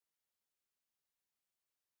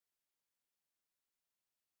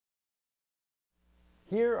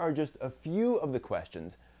Here are just a few of the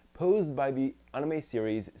questions posed by the anime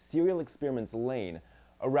series Serial Experiments Lain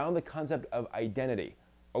around the concept of identity,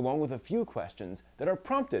 along with a few questions that are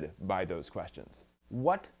prompted by those questions.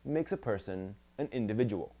 What makes a person an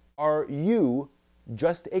individual? Are you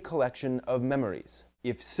just a collection of memories?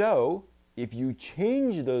 If so, if you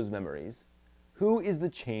change those memories, who is the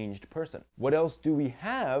changed person? What else do we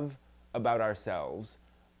have about ourselves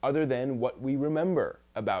other than what we remember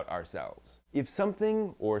about ourselves? If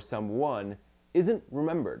something or someone isn't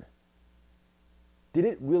remembered, did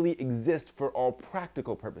it really exist for all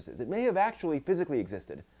practical purposes? It may have actually physically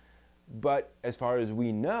existed, but as far as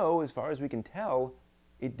we know, as far as we can tell,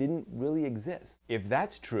 it didn't really exist. If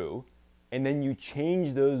that's true, and then you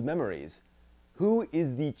change those memories, who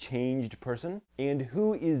is the changed person? And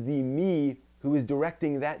who is the me who is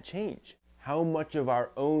directing that change? How much of our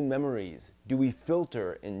own memories do we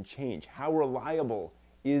filter and change? How reliable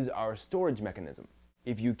is our storage mechanism?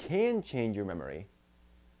 If you can change your memory,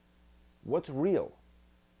 what's real?